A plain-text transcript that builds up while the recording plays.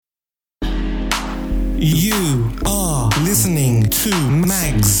You are listening to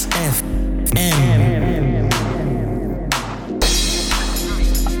Magz FM.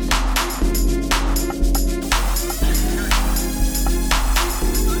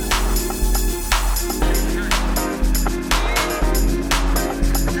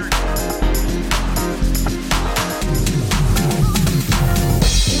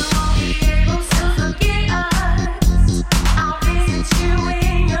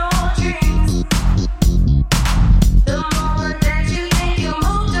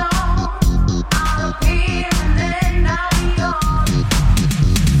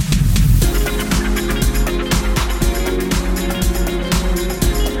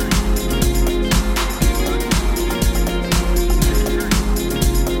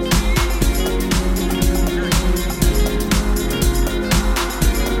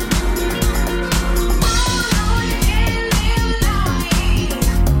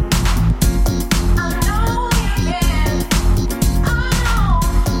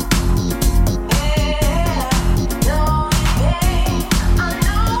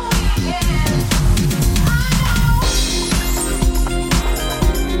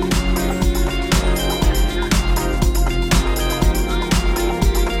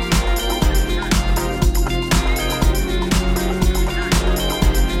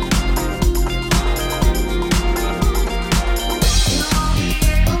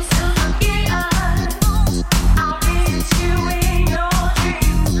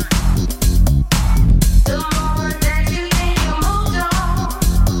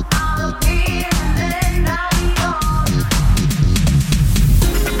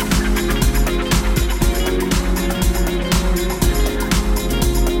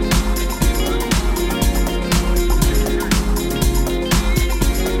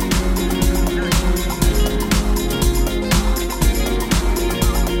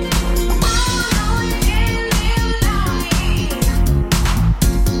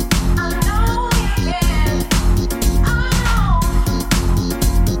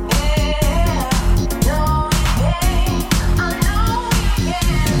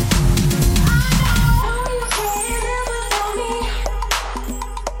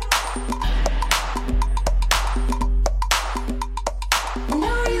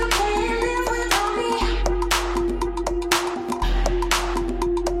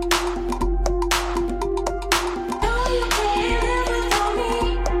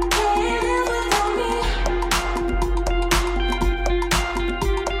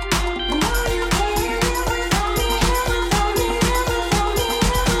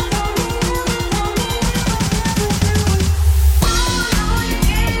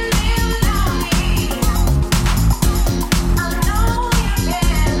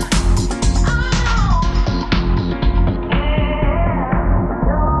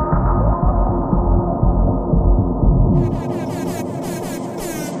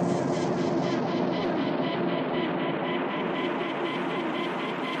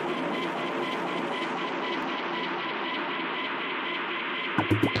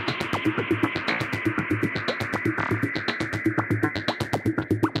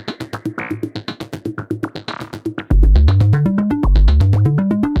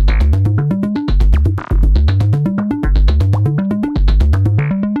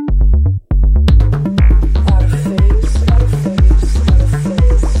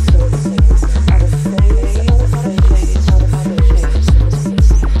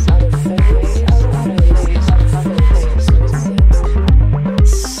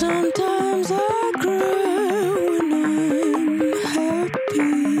 Sometimes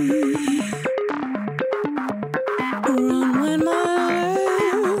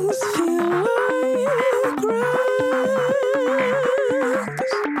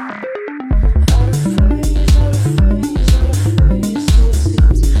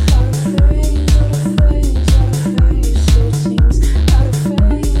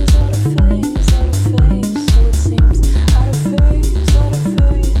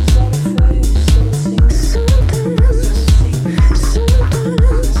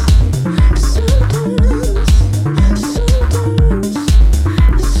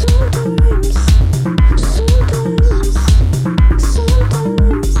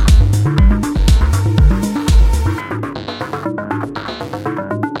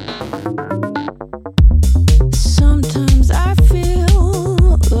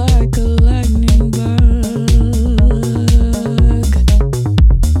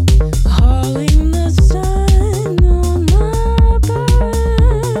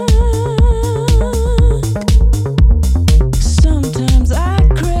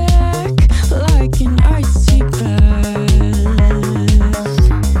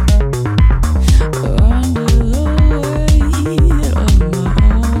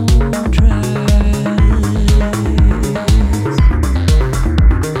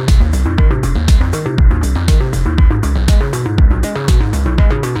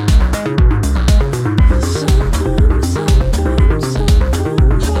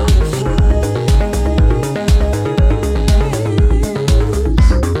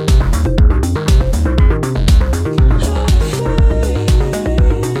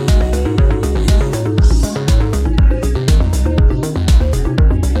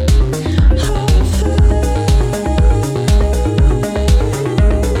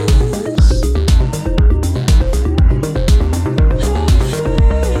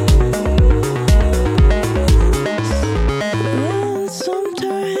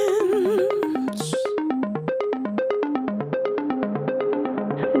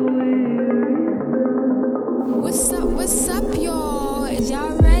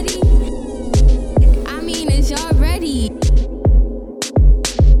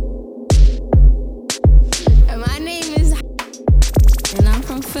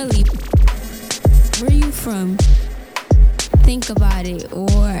got it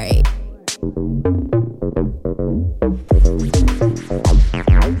right.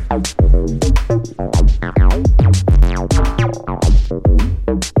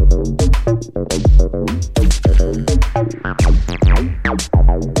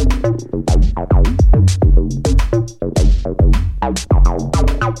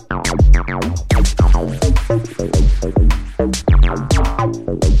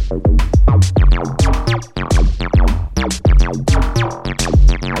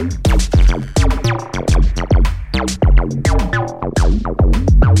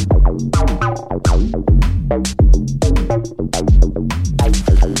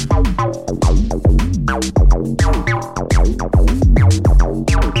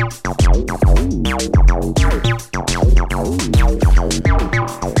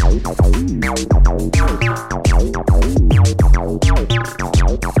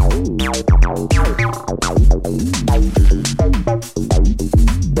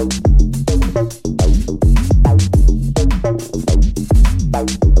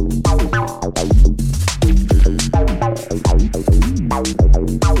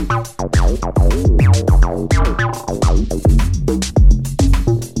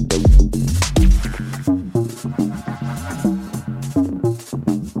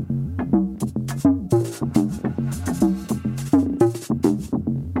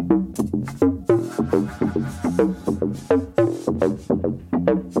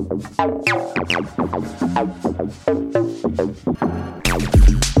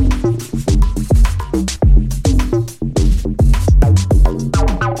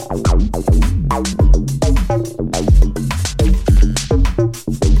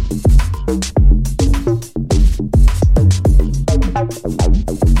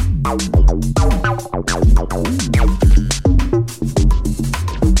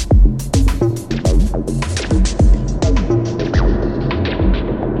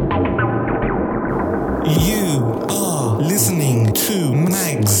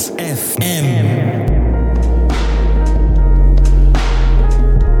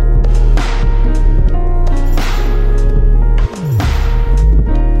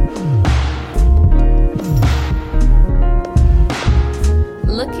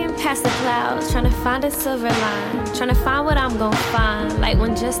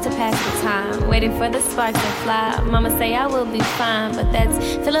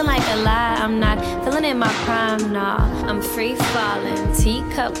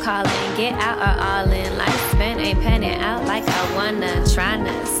 Teacup calling, get out or all in. Life spent, ain't panning out like I wanna.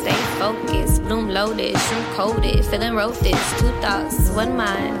 Tryna stay focused, bloom loaded, shrimp coated, feeling wrote this. Two thoughts, one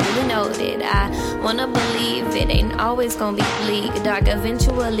mind, really noted. I wanna believe it ain't always gonna be bleak. Dark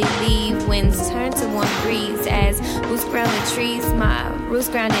eventually leave, winds turn to one breeze. As roots ground the trees, my roots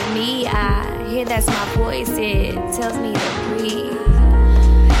grounded me. I hear that's my voice, it tells me to breathe.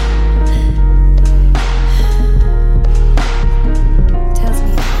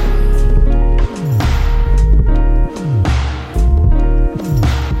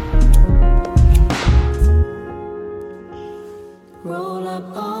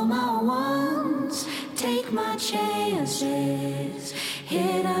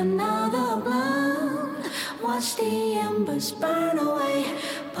 The embers burn away.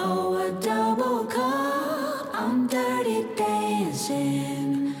 Pour a double cup. I'm dirty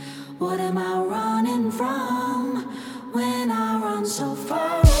dancing. What am I running from when I run so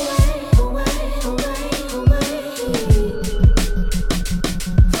far away, away, away, away?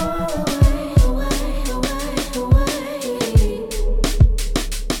 Far away, away, away, away.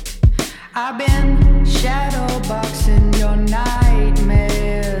 I've been shadow boxing your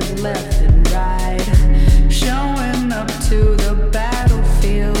nightmares left and right. Showing up to the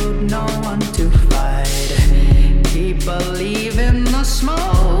battlefield, no one to fight. Keep believing the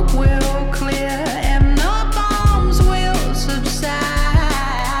smoke will clear and the bombs will subside.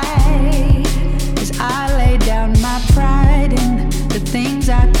 As I lay down my pride in the things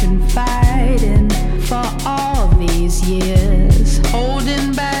I confide in for all these years,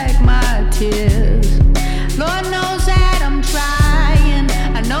 holding back my tears.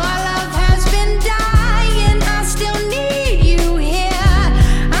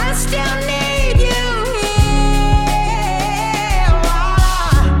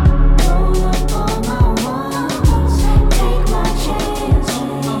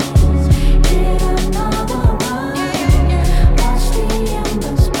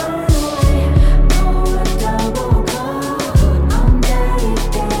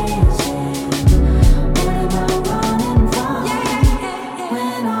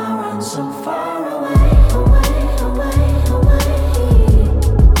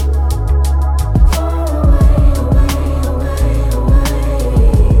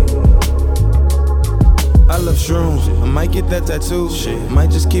 might get that tattoo.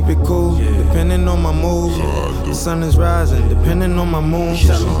 Might just keep it cool, depending on my mood. The sun is rising, depending on my moon.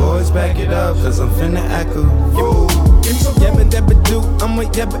 Tell them boys back it up, cause I'm finna act a fool. Yebba dabba do, I'm a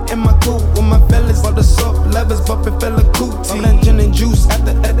yebba in my coupe with my fellas. All the soft lovers bumping fella cootie. I'm that gin and juice.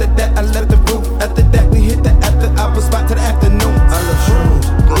 After that, I left the roof. After that, we hit the after hours spot to the afternoon. I love shrooms.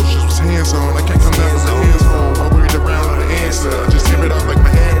 Groceries was hands on. I can't come down with the hands on. I worried around on the answer. Just tear it out like my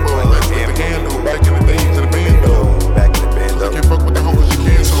handball. Let's get the handle. Back in the day to the bando. Back in the bando. You can't fuck with the hoes you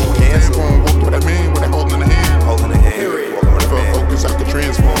cancel. Tampon, walk with a man with a holding the hand. Holding the hand. Focus, I can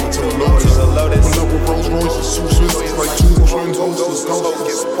transform into a lotus. Pull up with Rolls Royces, two Swissies, like two twin hostess.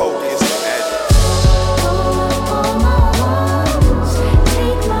 Focus.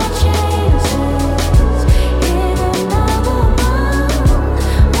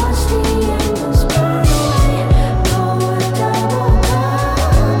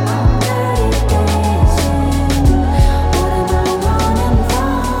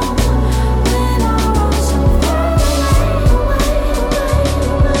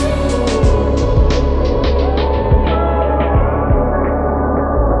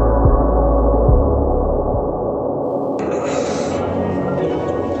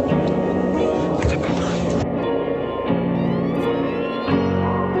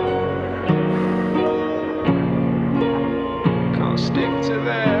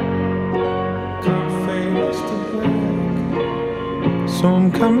 So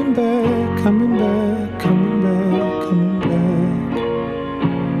I'm coming back, coming back, coming back, coming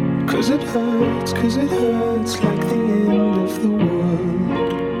back. Cause it hurts like the end of the world.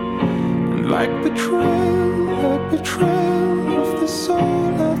 And like betrayal of the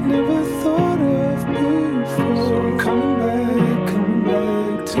soul I've never thought of before. So I'm coming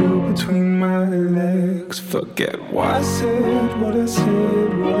back to between my legs. Forget what I said, what I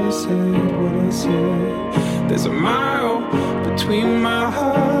said, what I said, what I said. There's a mile between my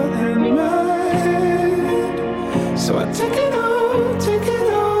heart and my head. So I take it all, take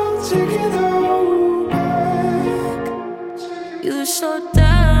it all, take it all back. You so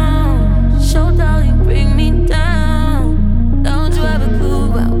down, you bring me down. Don't you have a clue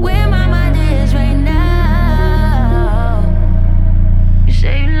about where my mind is right now? You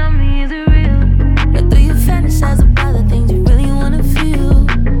say you love me, is it real? Or do you fantasize about the things you really wanna feel?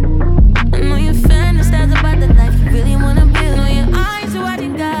 I know you fantasize about the life you really wanna build. Know your eyes are what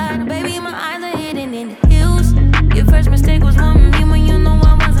you got, baby, my eyes are hidden in the hills. Your first mistake was wanting me when you know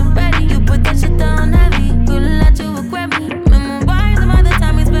I wasn't ready. You put that shit down heavy, couldn't let you regret me. Memories about the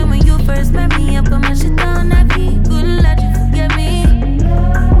time we spent when you first met me. I put my shit down heavy, couldn't let you forget me.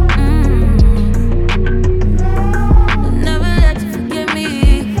 Never let you forget me.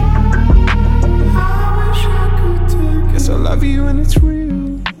 I wish I could take. Guess I love you and it's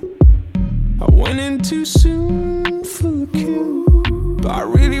real. I went in too soon, full of kill. But I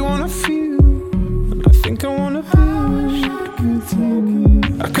really wanna feel, and I think I wanna feel.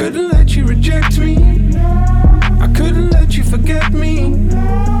 I couldn't let you reject me, I couldn't let you forget me.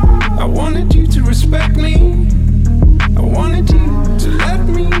 I wanted you to respect me, I wanted you to let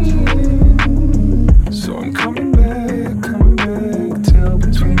me in. So I'm coming back till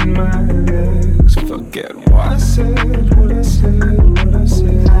between my legs. Forget what I said, what I said, what I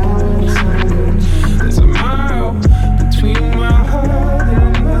said, what I said. There's a mile between my heart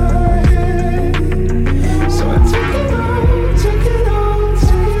and my head. So I take it all, take it all,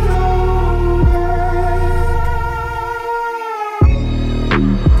 take it all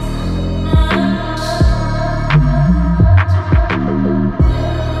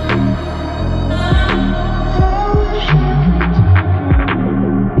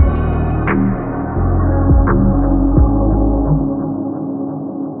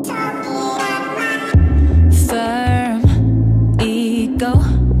Firm ego.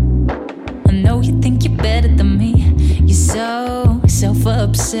 I know you think you're better than me. You're so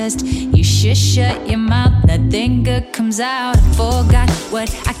self-obsessed. You should shut your mouth. Nothing good comes out. I forgot what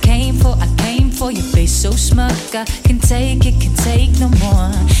I came for. I came for your face so smug. I can take it, can take no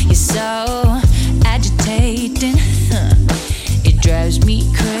more. You're so agitating. It drives me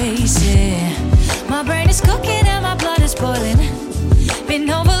crazy. My brain is cooking and my blood is boiling. Been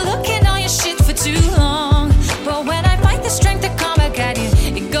overlooking all your shit for too long. But when I find the strength to come back at you,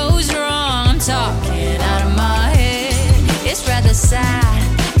 it goes wrong. I'm talking out of my head. It's rather sad.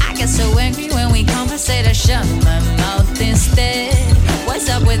 I get so angry when we conversate. I shut my mouth instead. What's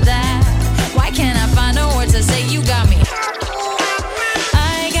up with that? Why can't I find the words to say you got me?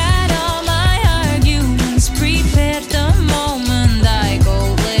 I got all my arguments prepared the moment I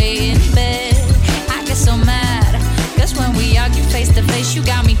go lay in bed. I get so mad, cause when we argue face to face, you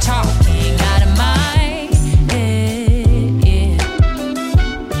got me talking out of my head.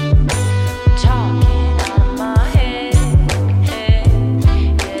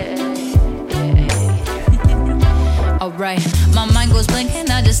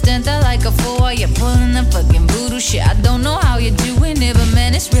 stand there like a fool while you're pulling the fucking voodoo shit. I don't know how you're doing it, but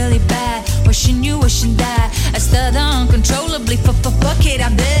man, it's really bad. Wishing you, wishing that I stutter uncontrollably. Fuck it,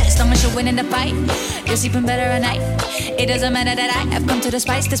 I'm this. So much you're winning the fight. You're sleeping better at night. It doesn't matter that I have come to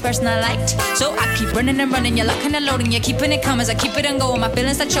despise this person I liked. So I keep running and running. You're locking and loading. You're keeping it coming as I keep it and going. My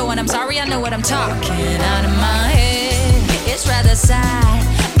feelings start showing. I'm sorry, I know what I'm talking out of my head. It's rather sad.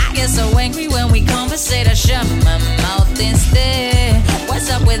 I get so angry when we conversate. I shut my mouth instead. What's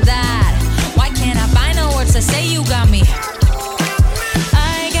up with that? Why can't I find the words to say you got me?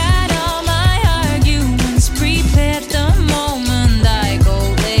 I got all my arguments prepared the moment I go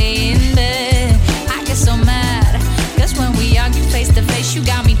lay in bed. I get so mad, cause when we argue face to face, you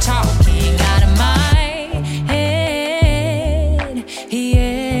got me talking out of my head.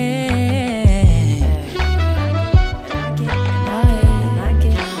 Yeah.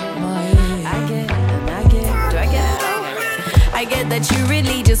 I get that you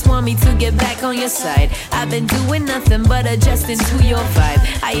really just want me to get back on your side. I've been doing nothing but adjusting to your vibe.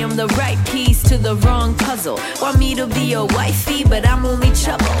 I am the right piece to the wrong puzzle. Want me to be your wifey, but I'm only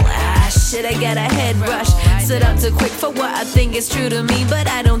trouble. Ah, shit, I got a head rush. Stood up too quick for what I think is true to me, but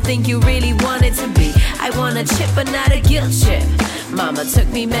I don't think you really want it to be. I want a chip, but not a guilt trip. Mama took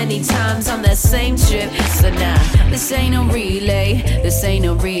me many times on that same trip. So nah, this ain't no relay, this ain't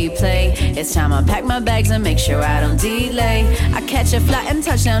no replay. It's time I pack my bags and make sure I don't delay. I catch a flight and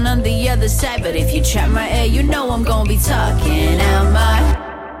touch down on the other side, but if you trap my air, you know I'm gonna be talking out my...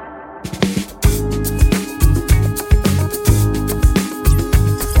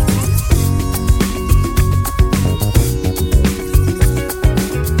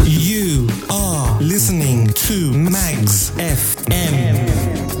 You are listening to Magz FM.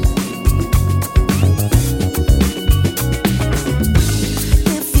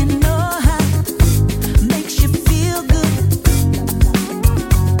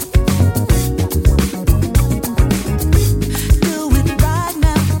 Right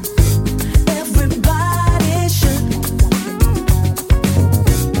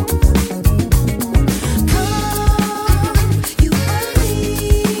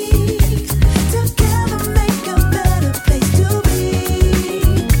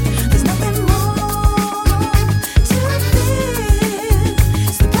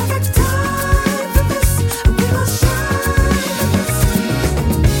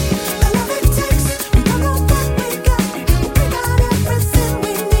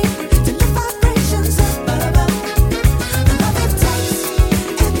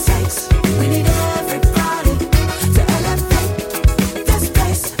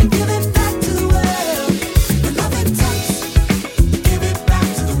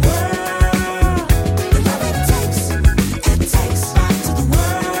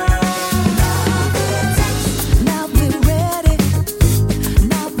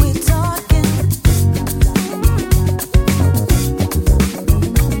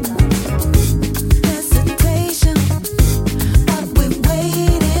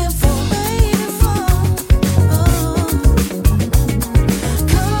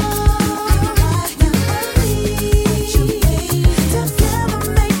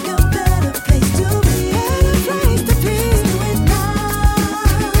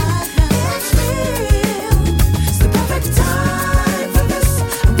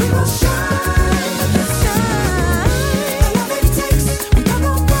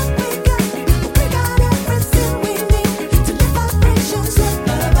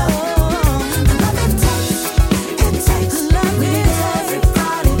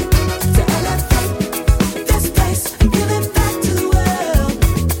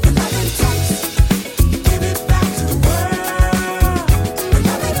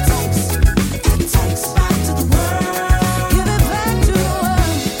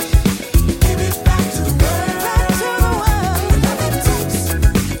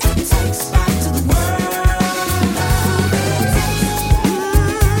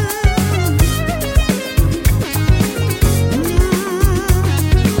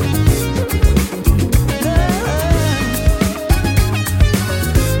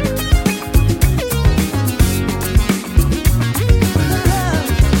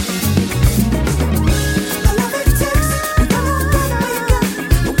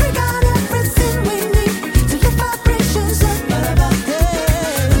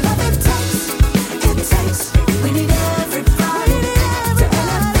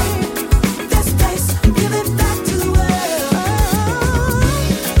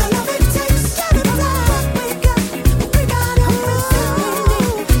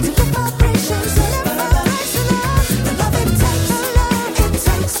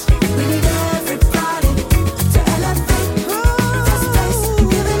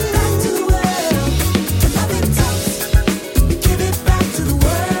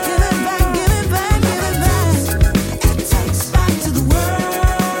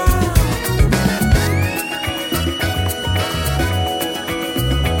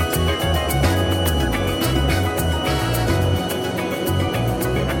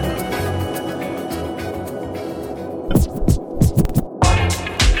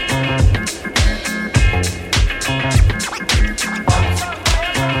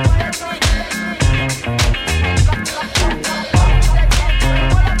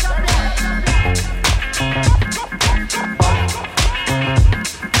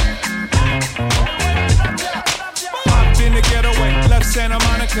Santa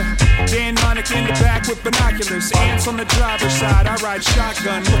Monica. Dan Monica in the back with binoculars. Ants on the driver's side, I ride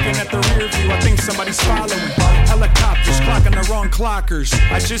shotgun. Looking at the rear view, I think somebody's following. Helicopters clocking the wrong clockers.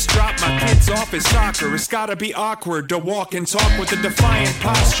 I just dropped my kids off at soccer. It's gotta be awkward to walk and talk with the defiant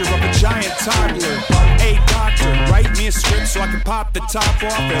posture of a giant toddler. Hey doctor, write me a script so I can pop the top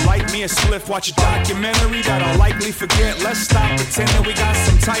off and light me a spliff. Watch a documentary that I'll likely forget. Let's stop pretending we got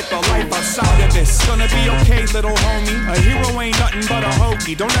some type of life outside of this. Gonna be okay, little homie. A hero ain't nothing but a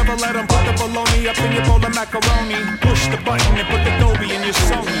hokey. Don't ever let them put the bologna up in your bowl of macaroni. Push the button and put the Dolby in your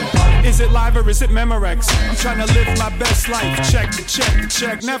Sony. Is it live or is it Memorex? I'm trying to live my best life. Check the check, the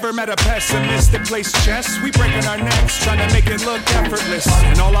check. Never met a pessimist that plays chess. We breaking our necks, trying to make it look effortless.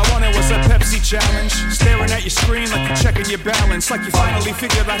 And all I wanted was a Pepsi challenge. Staring at your screen like you're checking your balance. Like you finally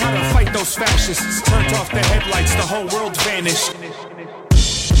figured out how to fight those fascists. Turned off the headlights, the whole world vanished.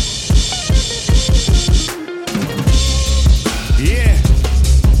 Yeah,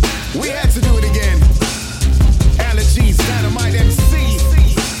 we had to do it again. Allergies, Dynamite MC.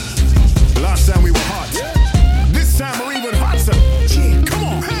 Last time we were hot. This time we're even hotter. Yeah, come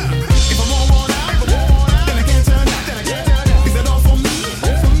on. If I'm all worn out, then I can't turn up. Is that all for me?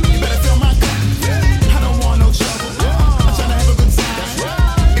 You better fill my cup. I don't want no trouble. I'm trying to have a good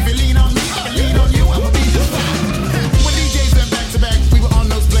time. If you lean on me, I can lean on you. I'ma be just fine. When DJs went back to back, we were on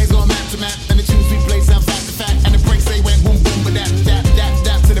those plays going map to map. And the tunes we played sound fact to fact. And the breaks they went boom boom, but that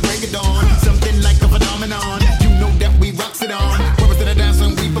to the break of dawn. Something like a phenomenon. You know that we rocks it on. We're to the dance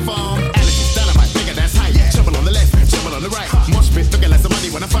when we perform. Allergies, Dynamite, nigga, that's hype. Trouble on the left, trouble on the right. Mosh pit, looking like somebody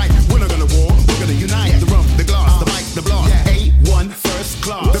when I fight. We're not gonna war, we're gonna unite. The rum, the glass, the mic, the blast. A1 first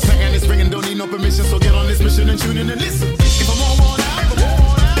class. The pattern is ringing, don't need no permission. So get on this mission and tune in and listen. If I'm all worn out,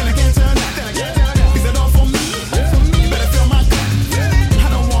 then I can't turn up. Is that all for me? You better fill my cup. I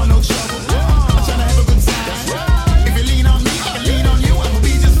don't want no trouble. I'm trying to have a good time. If you lean on me, I can lean on you. I'ma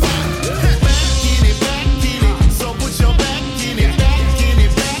be just fine. Back in it, so put your back in it. Back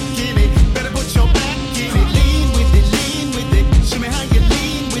in it, better put your back in it. Lean with it. Show me how you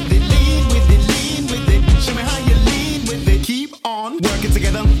lean with it. Show me how you lean with it. Keep on working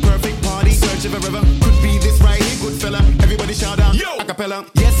together, perfect party. Search of a river, could be this right here, good fella. Everybody shout out, yo, acapella.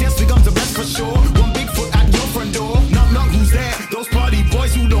 Yes, we come to rest for sure. One big foot at your front door. Knock, who's there? Those party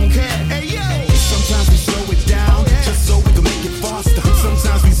boys who don't care. Hey yo, sometimes we slow it down, just so we can make it faster.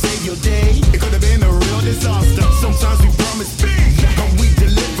 Sometimes we save your day, it could have been a real disaster. Sometimes we promise big, and we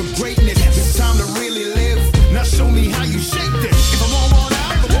deliver greatness. It's time to really live. Now show me how you shake this. If I'm all worn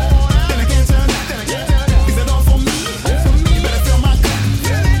out, then I can't turn up. Is that all for me? You better fill my cup.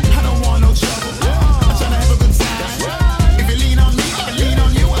 I don't want no trouble. I'm trying to have a good time. If you lean on me, I can lean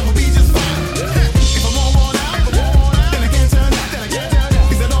on you. I'ma be just fine. If I'm all worn out, then I can't turn up.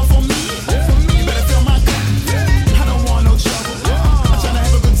 Is that all for me? You better fill my cup. I don't want no trouble. I'm trying to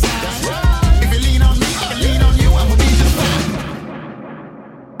have a good time. If you lean on me, I can lean on you. I'ma be just fine.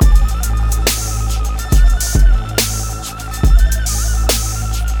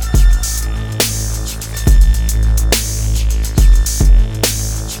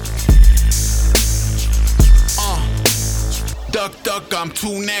 Duck, I'm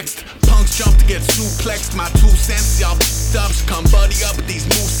two next. Punks jump to get suplexed. My 2 cents, y'all dubs. Come buddy up with these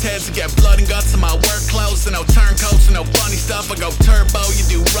moose heads and get blood and guts in my work clothes. And no turncoats and no funny stuff. I go turbo, you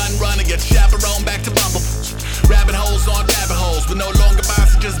do run and get chaperone back to Bumble. Rabbit holes on rabbit holes, but no longer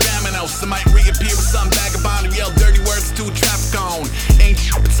boss, just dominoes. I might reappear with some vagabond who yell dirty words to a traffic cone. Ain't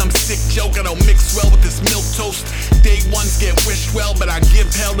but some sick joke, I don't mix well with this milk toast. Day ones get wished well, but I give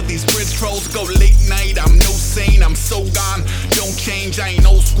hell to these bridge trolls. Go late night, I'm no sane, I'm so gone. Don't change, I ain't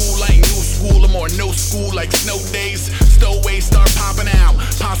old school, I ain't new school. I'm more no school like snow days. Stowaways start popping out,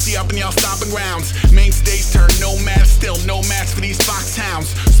 posse up in y'all stomping grounds. Mainstays turn no match, still no match for these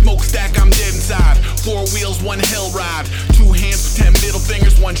foxhounds. Smokestack, I'm dead inside. 4 wheels, 1 hell ride. 2 hands with 10 middle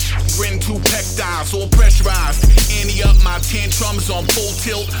fingers, 1 grin, 2 pectiles, all pressurized. Ante up, my tantrums on full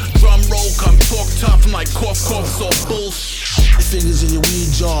tilt. Drum roll, come talk tough, I'm like cough, it's all bullshit. Fingers in your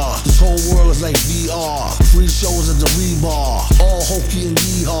weed jar. This whole world is like VR. Free shows at the rebar. All hokey and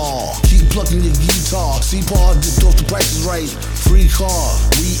yeehaw. Keep plucking your guitar. C-Par dipped off the prices right. Free car.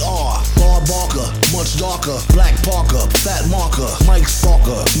 We are Bar Barker. Much darker. Black Parker. Fat marker. Mike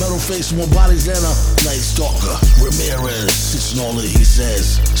Sparker. Metal face, more bodies than a night stalker. Ramirez, sits all that he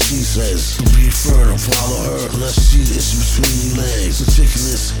says. She says, to be fair to follow her, unless she is between legs.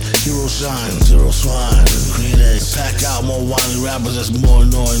 Meticulous, hero shine, zero swine, and green eggs. Pack out more wily rappers that's more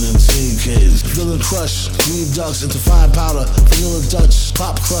annoying than teen kids. Feeling crush, green ducks into fine powder, vanilla Dutch,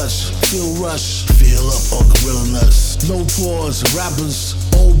 pop clutch, feel rush, feel up on gorilla nuts. No pause, rappers,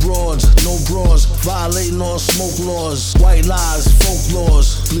 old broads, no bras, violating all smoke laws, white lies,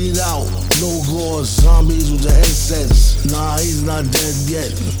 folklores, bleed out, no gauze, zombies with the headsets. Nah, he's not dead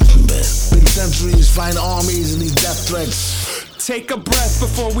yet. Big centuries, find armies and these death threats. Take a breath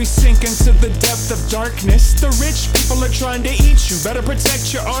before we sink into the depth of darkness. The rich people are trying to eat you, better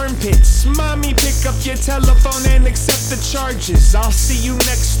protect your armpits. Mommy, pick up your telephone and accept the charges. I'll see you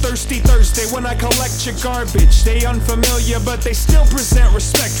next Thirsty Thursday when I collect your garbage. They unfamiliar, but they still present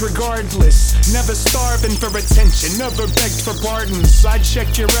respect regardless. Never starving for attention, never begged for pardons. I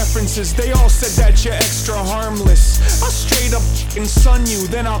checked your references, they all said that you're extra harmless. I'll straight up and sun you,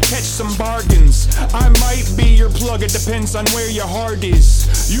 then I'll catch some bargains. I might be your plug, it depends on where your heart is.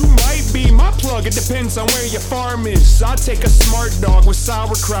 You might be my plug, it depends on where your farm is. I take a smart dog with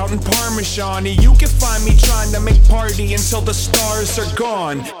sauerkraut and parmesan. You can find me trying to make party until the stars are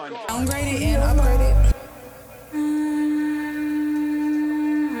gone. Downgrade it and upgrade it.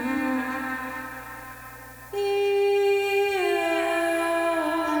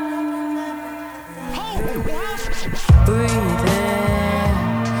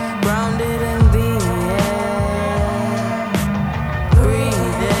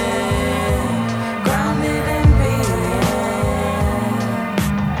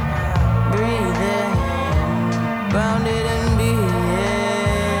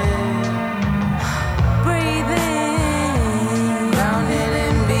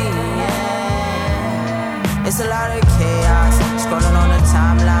 It's a lot of chaos, scrolling on the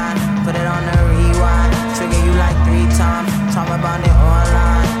timeline, put it on the rewind, trigger you like 3 times, trauma bonded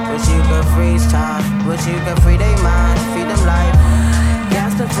online, wish you could freeze time, wish you could free their mind, feed them life,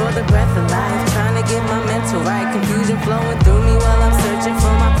 gasping for the breath of life, trying to get my mental right, confusion flowing through me while I'm searching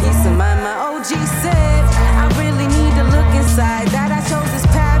for my peace of mind. My OG said, I really need to look inside, that I chose this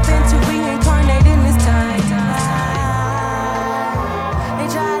path and to reincarnate in this time. They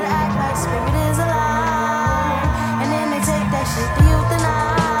try to act like spirit is alive, shit to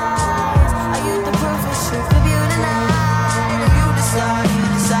euthanize. Are you the proof of truth of you tonight? And you decide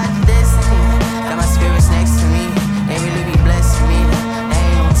your destiny. Got my spirits next to me, they really be blessing me. They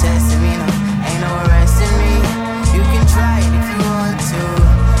ain't no testing me, no, ain't no arresting me. You can try it if you want to,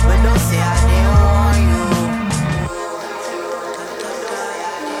 but don't say I didn't warn you.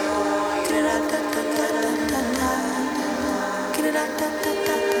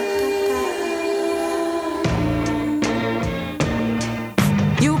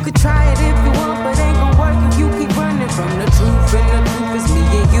 You could try it if you want, but ain't gon' work if you keep running from the truth. And the truth is me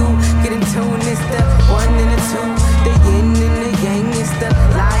and you. Get in tune, it's the 1 and the 2. The yin and the yang, it's the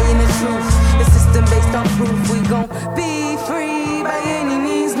lie and the truth. The system based on proof. We gon' be free by any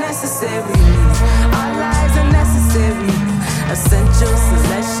means necessary. Our lives are necessary, essential,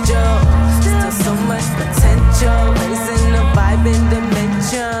 celestial. Still so much potential, raising the vibe in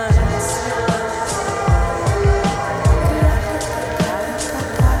dimensions.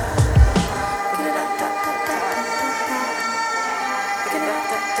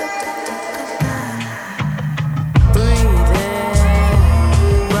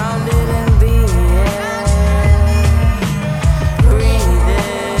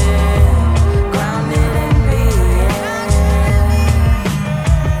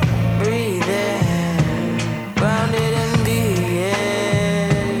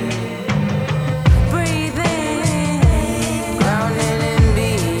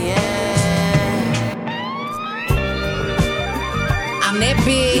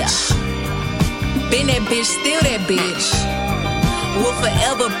 Still that bitch. Will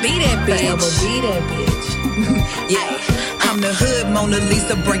forever be that bitch. Forever be that bitch. Yeah. I'm the hood Mona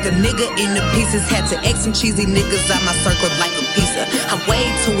Lisa. Break a nigga into pieces. Had to X some cheesy niggas out my circle like a pizza. I'm way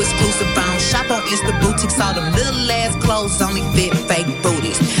too exclusive. I don't shop on Insta boutiques. All them little ass clothes only fit fake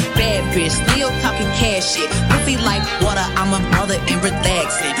booties. Bad bitch, still talking cash shit. Pussy like water, I'm a mother and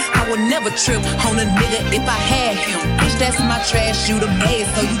relaxing. I would never trip on a nigga if I had him. Bitch, that's my trash, you the maid,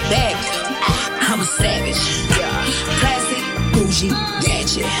 so you back. I'm a savage, yeah. Classy, bougie,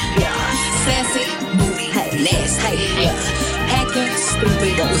 ratchet, yeah. Sassy, moody, nasty, yeah. Acting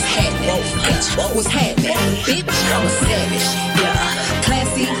stupid, what was happening? Bitch, what was happening? Bitch, I'm a savage, yeah.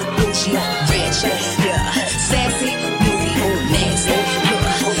 Classy, bougie, ratchet, yeah. Sassy, moody, nasty,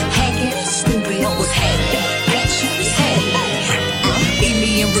 yeah. Hacking, stupid, what was happening? Bitch, what's happening? Eat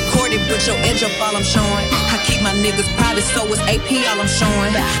me being recorded, but your edge up all I'm showing. I keep my niggas private, so it's AP all I'm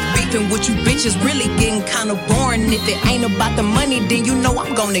showing. Beefing with you bitches really getting kinda boring. If it ain't about the money, then you know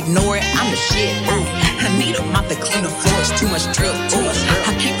I'm gonna ignore it. I'm the shit, ooh. I need a mop to clean the floors, too much drip, ooh.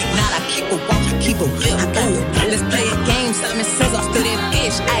 I keep it not, I keep a walk, I keep a whip, ooh. Let's play a game, Simon says off to that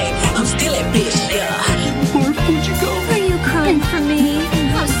bitch, ayy. I'm still that bitch, yeah. Poor Fujiko. Are you crying for me?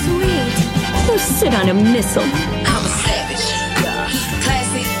 How sweet. You sit on a missile. I'm a savage, yeah.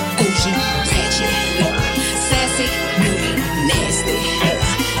 Classy, Gucci, ratchet, yeah. Sassy, moody, nasty, yeah.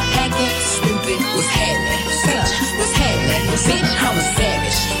 Hacking, stupid, what's happening? What's happening? Bitch, I'm a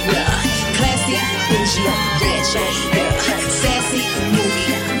savage, yeah. Classy, Gucci, ratchet, yeah. Sassy, moody,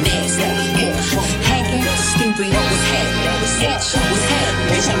 nasty, yeah. Hacking, stupid, what's happening? What's happening?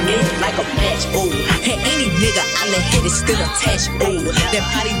 Bitch, I'm lit like a match, ooh. And any nigga I let hit is still attached, ooh. That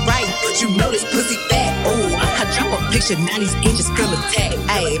body right, but you know this pussy fat, ooh. I drop a picture, now these inches still attack,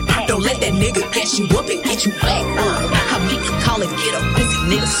 ayy. Don't let that nigga gas you up and get you back, I make a call and get a pussy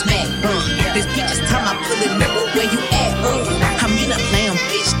nigga smack, This bitch is time I pull it, nigga, where you at, I mean a lamb,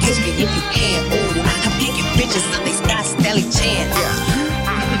 bitch, kiss me if you can, ooh. I'm picking bitches up, they Scott Stanley Chan,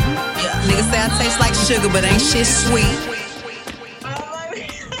 Niggas say I taste like sugar, but ain't shit sweet.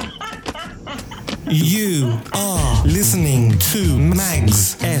 You are listening to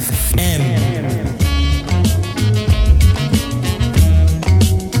Magz FM.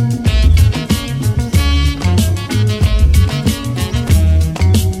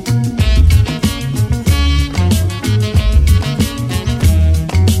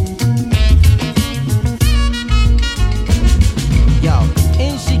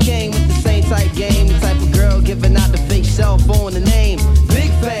 Giving out the fake cell phone, the name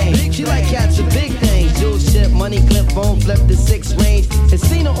Big Fame. She like catching big things. Jewel ship, money clip, phone flip the 6 range. And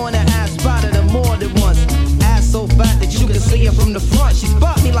seen her on the ass, spotted her more than once. Ass so fat that you can see her from the front. She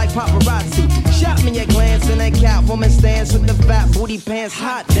spot me like paparazzi. Shot me a glance and that Catwoman stands with the fat booty pants.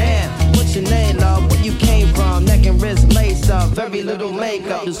 Hot damn. What's your name, love? Where you came from? Neck and wrist laced up, very little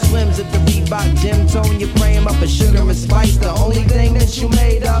makeup. The swims at the Reebok gym, tone your frame up. A sugar and spice, the only thing that you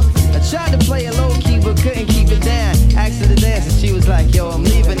made up. I tried to play it low key, but couldn't keep it down. Asked her to dance and she was like, yo, I'm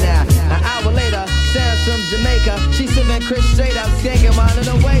leaving now. An hour later, Sam's from Jamaica. She sipping Chris straight up, skanking mine in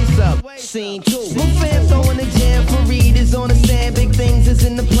the waist up. Scene 2. My fam throwing the jam for Reed is on the stand. Big things is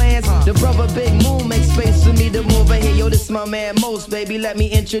in the plans. The brother Big Moon makes space for me to move in here. Yo, this my man Most, baby, let me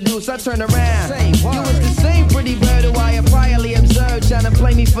introduce. I turn around. You was the same pretty bird who I had priorly observed, trying to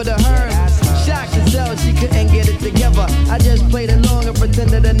play me for the herd. Shocked to tell she couldn't get it together. I just played along and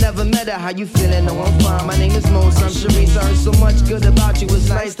pretended I never met her. How you feeling? No, I'm fine. My name is Most. I'm Sharice. I heard so much good about you. It's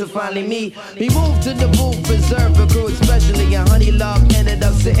nice to finally meet. We moved to the booth, preserve a crew, especially. And Honey Love ended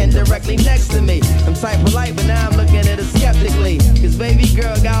up sitting directly next to me. I'm type polite, but now I'm looking at her skeptically. Cause baby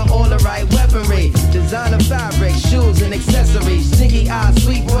girl got all the right weaponry. Designer fabric, shoes and accessories. Stinky eyes,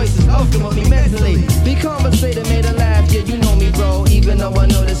 sweet voices, ultimate me mentally. Be conversated, made her laugh, yeah, you know me, bro. Even though I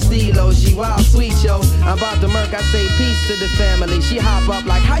know the stilo, she wild sweet, yo. I'm about to murk, I say peace to the family. She hop up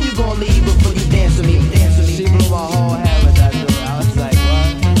like, how you gonna leave before you dance with me? She blew my whole head with that dude. I was like,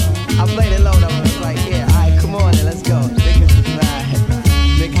 what? I played it low though, I was like, yeah, alright, come on then, let's go. Niggas was mad.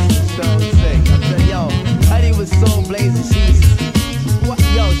 Niggas was so sick. I said, yo, Honey was so blazing, she was, what?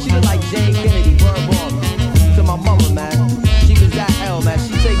 Yo, she looked like Jane Kennedy, word ball. To my mama, man. She was that L, man.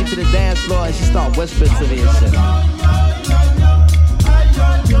 She take me to the dance floor and she start whispering to me and shit. Man,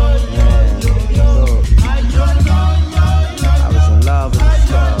 look. I was in love with this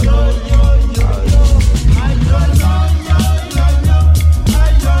girl, dude.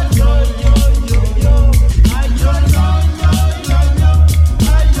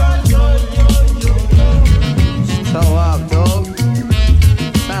 Toe up, dog.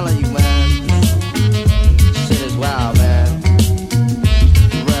 Telling you, man. Shit is wild, man.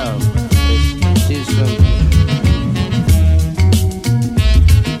 For real. She's from.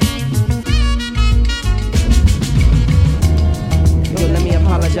 Yo, let me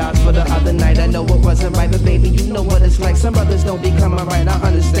apologize for the other night. I know it wasn't right, but baby, you know what it's like. Some brothers don't be coming right. I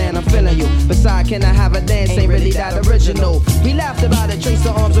understand, I'm feeling you. Besides, can I have a dance? Ain't really that original. We laughed about it, traced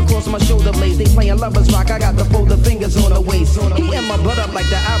the arms across my shoulder blades. They playing lovers rock, I got the fold of fingers on the waist. He and my blood up like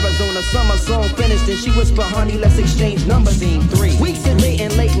the Arizona summer song finished. And she whispered, honey, let's exchange numbers. Scene 3. Weeks of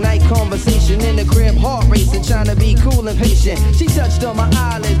dating, late night conversation in the crib, heart racing, trying to be cool and patient. She touched on my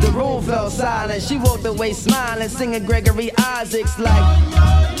eyelids, the room fell silent. She walked away smiling, singing Gregory Isaacs like.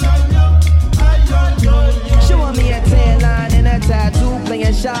 Showing me a tan line and a tattoo,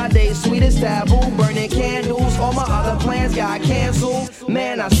 playing Sade, sweetest taboo, burning candles. All my other plans got canceled.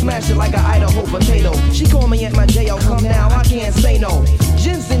 Man, I smashed it like an Idaho potato. She called me at my J.O. Come now, I can't say no.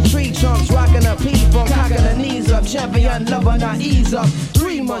 Ginseng tree trunks, rocking a pee from cocking her knees up. Champion lover, not ease up.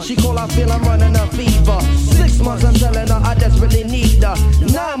 3 months, she call, I feel I'm running a fever. 6 months, I'm telling her I desperately need her.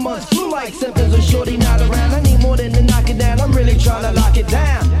 9 months, flu-like symptoms with shorty not around. I need more than to knock it down, I'm really trying to lock it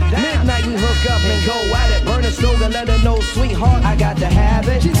down. Midnight, we hook up and go at it. Burn a slogan, let her know, sweetheart, I got to have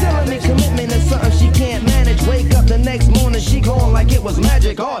it. She's telling me commitment is something she can't manage. Wake up the next morning, she glowing like it was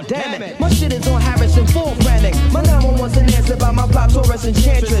magic. Oh, damn it. My shit is on Harrison, full frantic. My 911's an answer by my plot, Taurus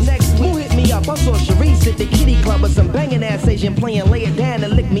Enchantress. Next week, who hit me up? I saw Sharice at the kitty club with some banging ass Asian playing Lay It Down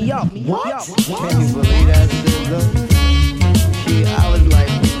and Lick Me Up. What? Can you believe that shit, though? I was like,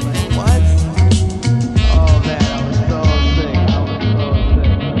 what? Oh, man, I was so sick.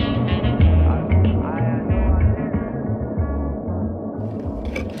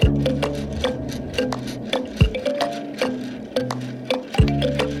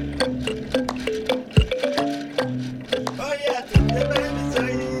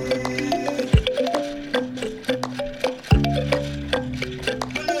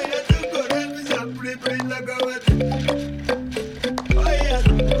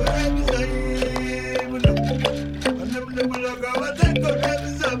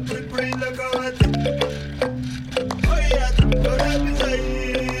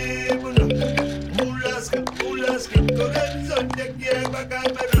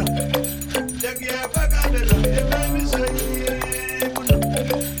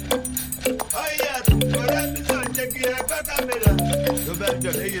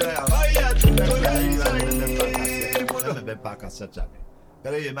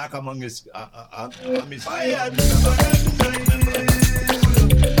 Karrie, maak hem eens aan mis.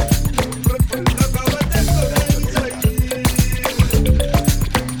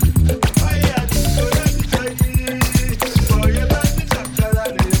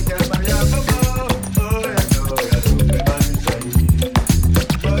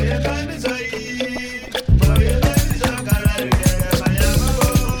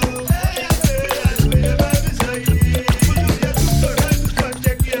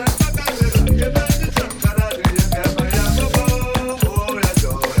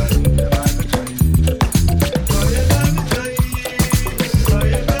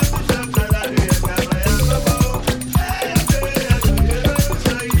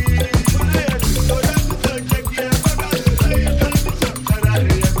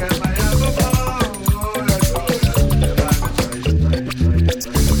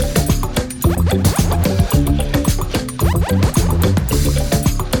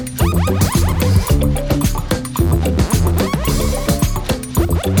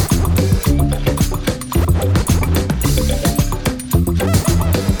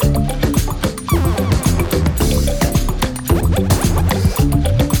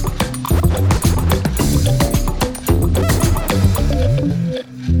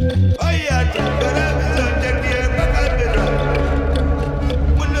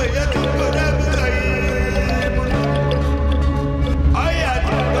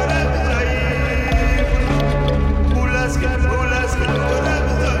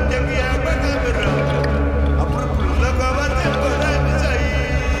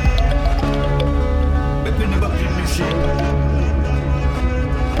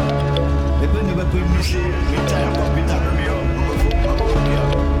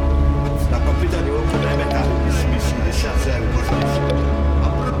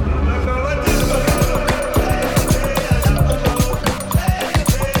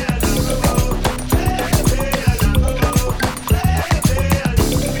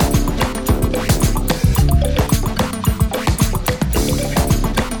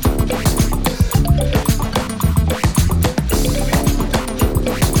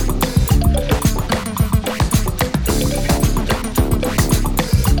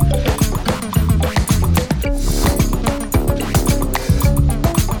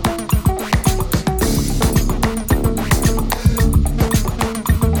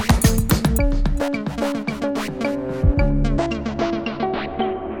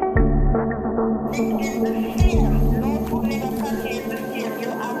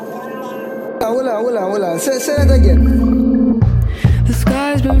 Say that again. The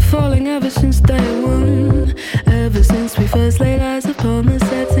sky's been falling ever since day one. Ever since we first laid eyes upon the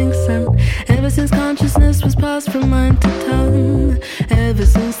setting sun. Ever since consciousness was passed from mind to tongue. Ever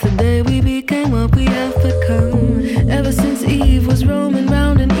since the day we became what we have become. Ever since Eve was roaming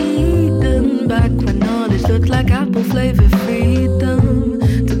round in Eden. Back when knowledge looked like apple flavored freedom.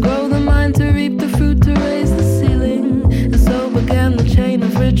 To grow the mind, to reap the fruit, to raise the ceiling. And so began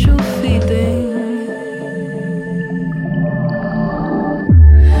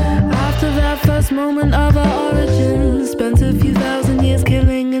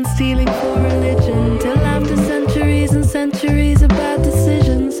stealing for religion. Till after centuries and centuries of bad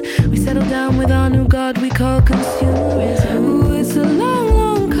decisions, we settle down with our new god we call consumerism. Ooh, it's a long,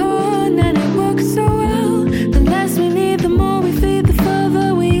 long con and it works so well. The less we need, the more we feed, the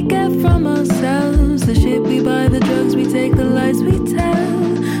further we get from ourselves. The shit we buy, the drugs we take, the lies we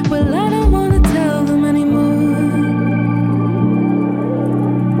tell. Well, I don't wanna tell them anymore.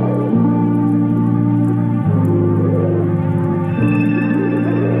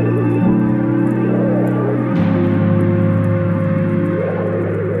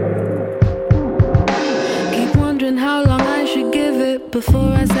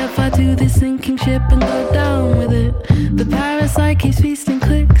 Before I set fire to this sinking ship and go down with it. The parasite keeps feasting,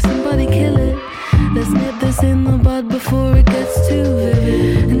 quick, somebody kill it. Let's nip this in the bud before it gets too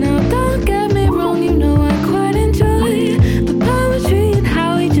vivid. And now don't get me wrong, you know I quite enjoy the poetry and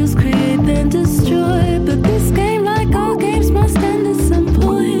how we just create then destroy. But this game, like all games, must end at some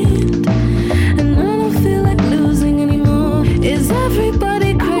point. And I don't feel like losing anymore. Is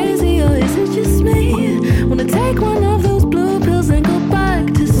everybody crazy or is it just me? Wanna take one of those blue pills and go back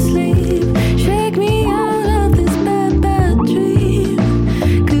to sleep. Shake me out of this bad, bad dream.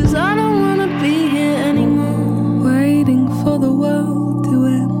 Cause I don't wanna be here anymore. Waiting for the world to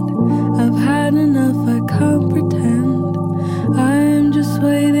end. I've had enough, I can't pretend. I'm just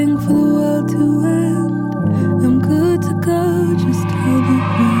waiting for the world to end. I'm good to go, just tell me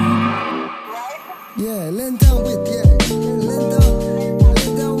when. Yeah, lean down with, yeah. Lean down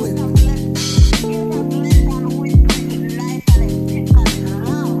with.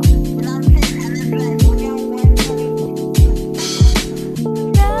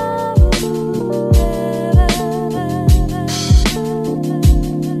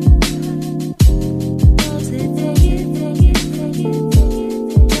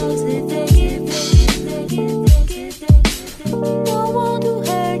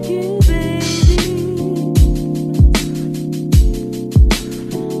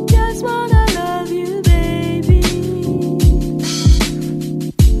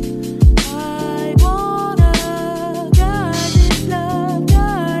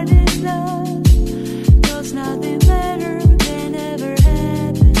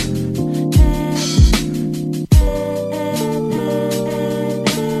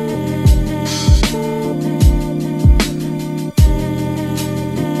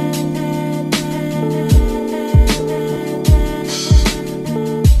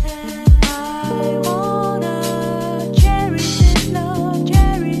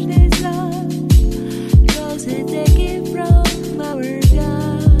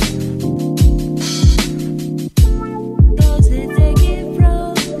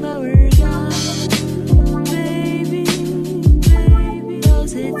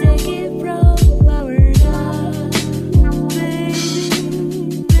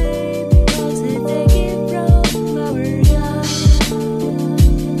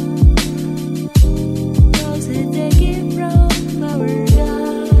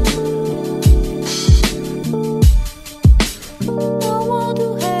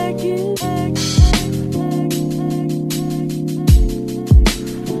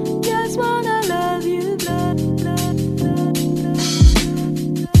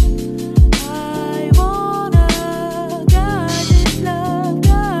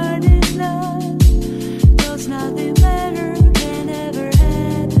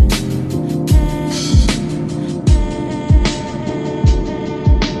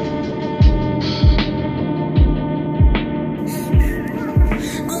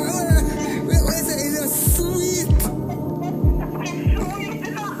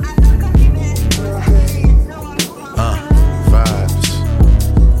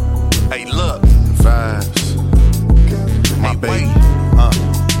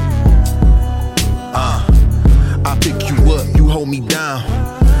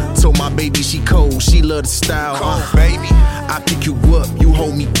 love the style. Baby, I pick you up, you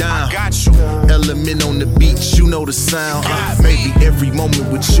hold me down. I got you. L-Ament on the beach, you know the sound. Maybe every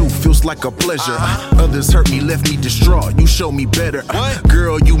moment with you feels like a pleasure. Others hurt me, left me distraught. You show me better.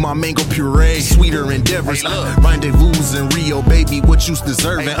 Girl, you my mango puree, sweeter endeavors. Rendezvous in Rio, baby, what you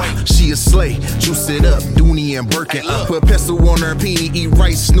deserving? She a slay, juice it up, Dooney and Birkin. Put pestle on her peenie, eat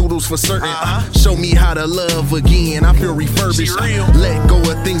rice noodles for certain. Show me how to love again, I feel refurbished. Let go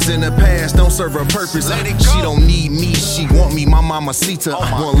of things in the past, don't serve a purpose. She don't need me, she want me, my mamacita.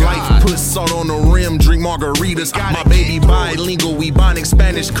 One life, put salt on the rim, drink margaritas. My baby bilingual, we bonding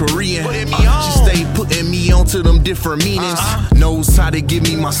Spanish, Korean. She stay putting me onto them different meanings. Knows how to give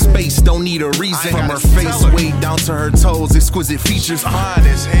me my space, don't need a reason. From her face way down to her toes, exquisite features. Fine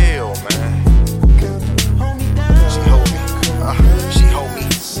as hell, man. She hold me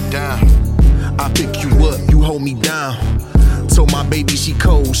down. she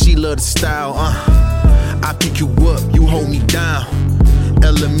cold, she love the style, I pick you up, you hold me down.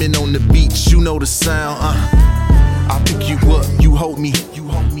 L-Ament on the beach, you know the sound, I pick you up, you hold me, you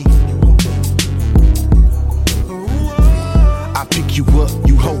hold me. I pick you up,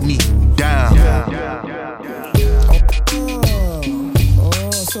 you hold me down.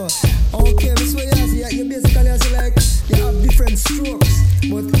 So, okay, this way you basically like you have different strokes,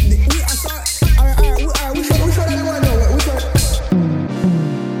 but which one do you want to know? Which one?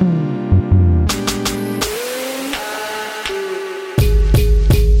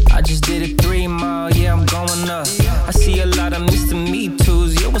 I just did a 3 mile, yeah, I'm going up. I see a lot of Mr. Me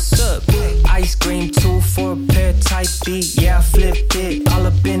Too's, yeah, what's up? Ice cream 2 for a pair, type B, yeah, I flipped it, all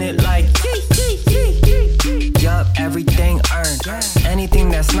up in it like yup, everything earned. Anything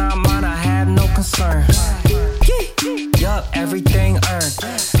that's not mine, I have no concern. Yup, everything earned.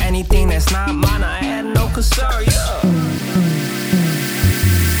 Anything that's not mine, I have no concern. Yeah.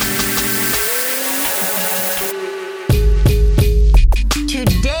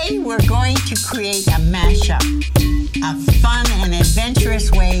 Today we're going to create a mashup, a fun and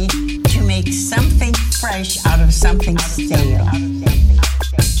adventurous way to make something fresh out of something stale.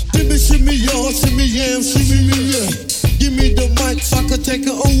 Shimmy, shimmy, y'all, shimmy, yam, shimmy, me, yeah. Give me the mic so I can take it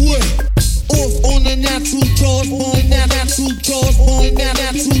away. Off on the natural charge, bomb, natural charge, bomb,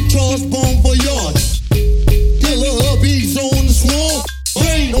 natural charge, bomb, voyage. Killer hubbies on the swarm.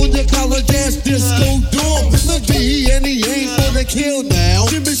 Rain on your college ass disco dorm. Look, he and he ain't gonna kill now.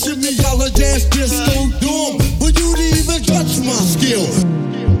 Shimmy, shimmy, college ass disco dorm. But you didn't even touch my skill.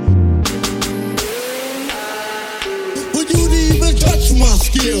 But you didn't even touch my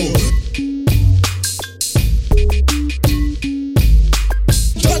skill.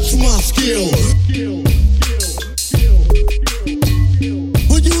 Touch my skill.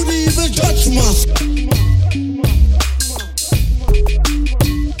 But you didn't even touch my skill.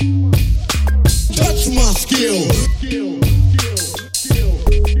 Touch my skill.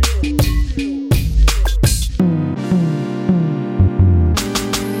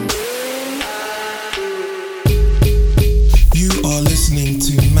 You are listening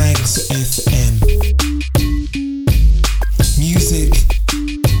to Magz FM. Music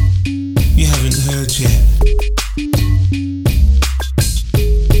you haven't heard yet.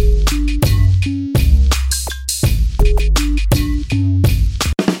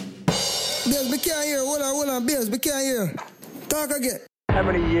 Bills, we can't hear. Hold on, Bills, we can't hear. Talk again. How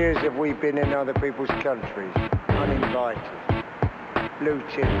many years have we been in other people's countries, uninvited?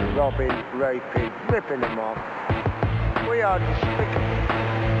 Looting, robbing, raping, ripping them off. We are despicable.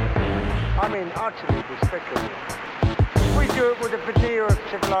 I mean, utterly despicable. We do it with a veneer of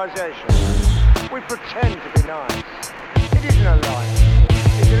civilization. We pretend to be nice. It isn't a lie.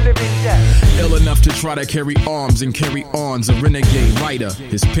 It's a living death. Ill enough to try to carry arms and carry on's a renegade writer.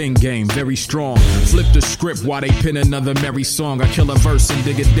 His pen game very strong. Flip the script while they pin another merry song. I kill a verse and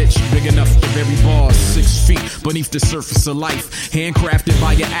dig a ditch big enough to bury bars 6 feet beneath the surface of life. Handcrafted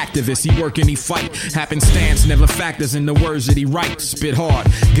by an activist, he work and he fight. Happenstance never factors in the words that he writes. Spit hard,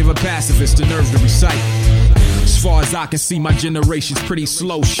 give a pacifist the nerve to recite. As far as I can see, my generation's pretty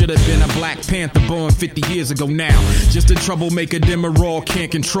slow. Should've been a Black Panther born 50 years ago now. Just a troublemaker Demerol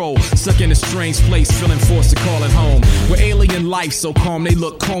can't control. Stuck in a strange place, feeling forced to call it home. Where alien life so calm, they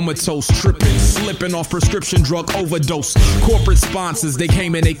look comatose. Tripping, slipping off prescription drug overdose. Corporate sponsors, they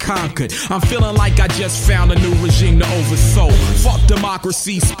came and they conquered. I'm feeling like I just found a new regime to overthrow. Fuck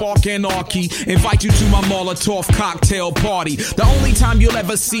democracy, spark anarchy. Invite you to my Molotov cocktail party. The only time you'll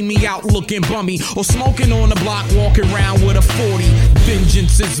ever see me out looking bummy or smoking on the block, walking around with a 40.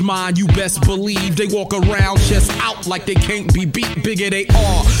 Vengeance is mine, you best believe. They walk around chest out like they can't be beat. Bigger they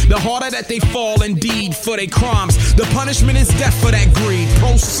are, the harder that they fall indeed for their crimes. The punishment is death for that greed.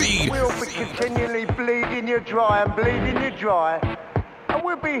 Proceed. We'll be continually bleeding you dry and bleeding you dry. And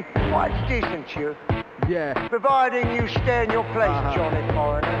we'll be quite decent to you. Yeah. Providing you stay in your place, Johnny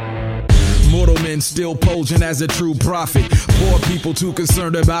Foreigner. Mortal men still posing as a true prophet. Poor people too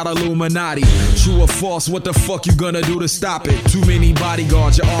concerned about Illuminati. True or false, what the fuck you gonna do to stop it? Too many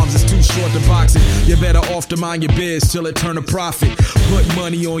bodyguards, your arms is too short to box it. You better off to mind your biz till it turn a profit. Put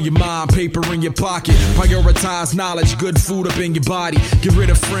money on your mind, paper in your pocket. Prioritize knowledge, good food up in your body. Get rid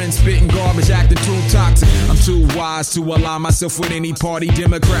of friends, spitting garbage, acting too toxic. I'm too wise to align myself with any party.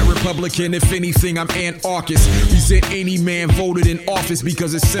 Democrat, Republican, if anything, I'm anarchist. Resent any man voted in office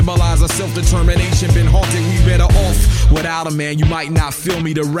because it symbolizes self-determination. Been haunted, we better off without a man. You might not feel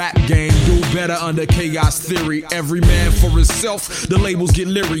me, the rap game do better under chaos theory. Every man for himself, the labels get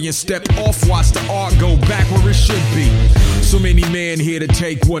leery and step off. Watch the art go back where it should be. So many men here to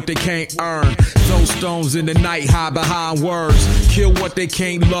take what they can't earn. Throw stones in the night, hide behind words. Kill what they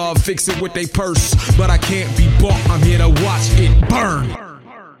can't love, fix it with their purse. But I can't be bought, I'm here to watch it burn.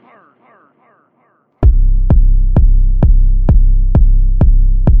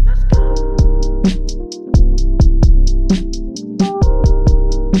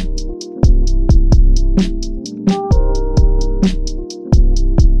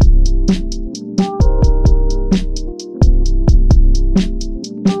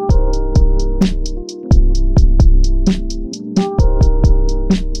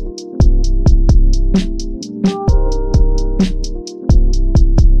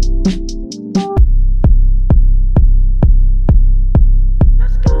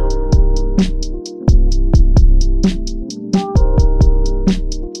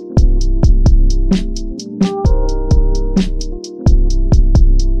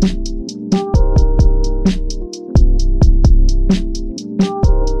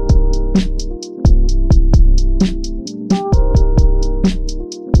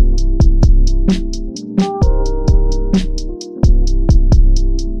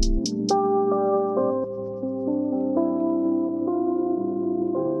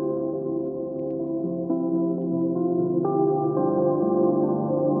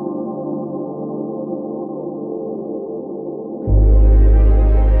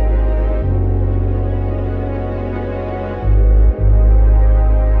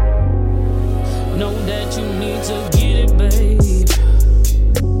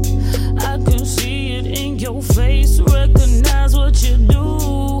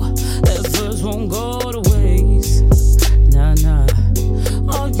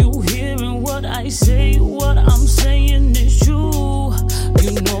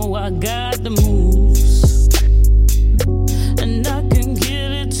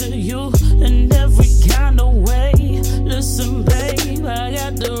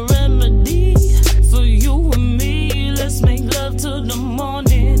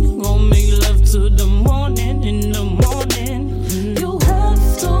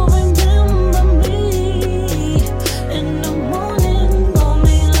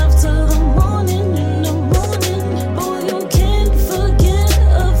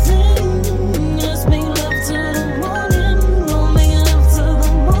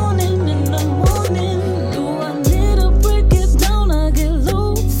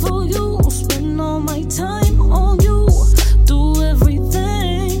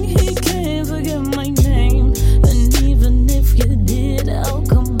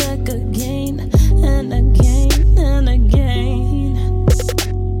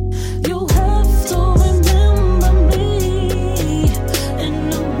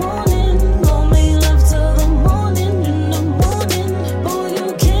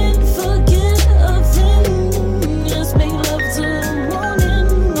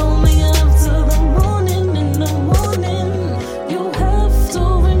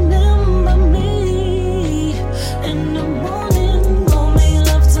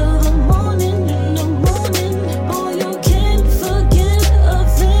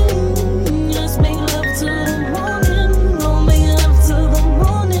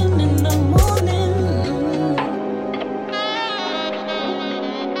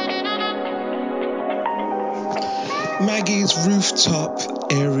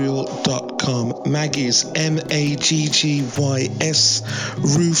 Magz, Maggy's,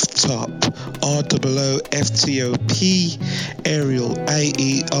 Rooftop, ROOFTOP, Aerial, AERIAL.com.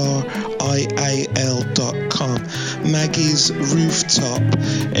 Maggy's Rooftop,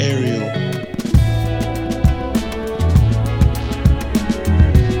 Aerial.